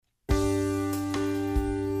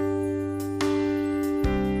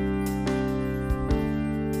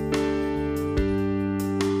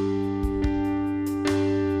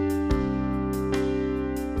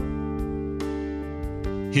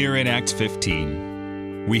Here in Acts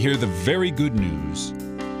 15, we hear the very good news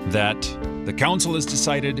that the council has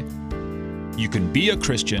decided you can be a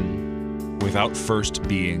Christian without first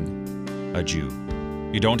being a Jew.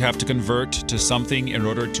 You don't have to convert to something in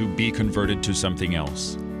order to be converted to something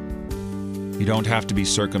else. You don't have to be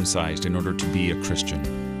circumcised in order to be a Christian.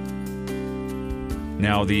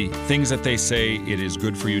 Now, the things that they say it is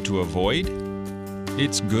good for you to avoid,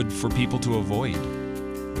 it's good for people to avoid.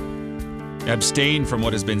 Abstain from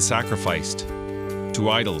what has been sacrificed to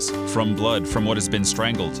idols, from blood, from what has been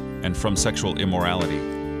strangled, and from sexual immorality.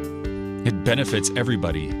 It benefits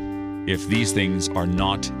everybody if these things are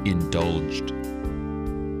not indulged.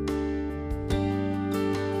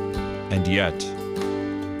 And yet,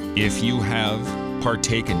 if you have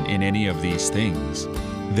partaken in any of these things,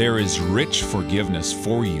 there is rich forgiveness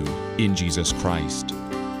for you in Jesus Christ.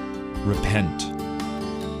 Repent.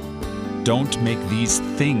 Don't make these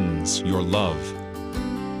things your love.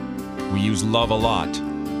 We use love a lot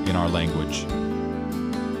in our language,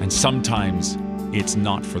 and sometimes it's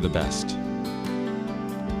not for the best.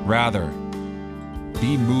 Rather,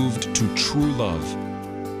 be moved to true love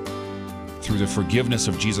through the forgiveness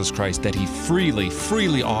of Jesus Christ that He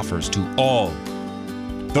freely offers to all.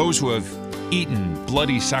 Those who have eaten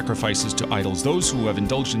bloody sacrifices to idols, those who have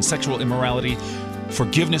indulged in sexual immorality,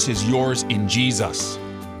 forgiveness is yours in Jesus.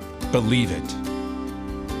 Believe it.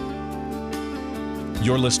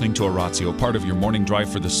 You're listening to Oratio, part of your morning drive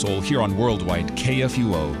for the soul here on Worldwide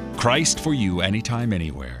KFUO. Christ for you, anytime,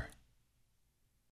 anywhere.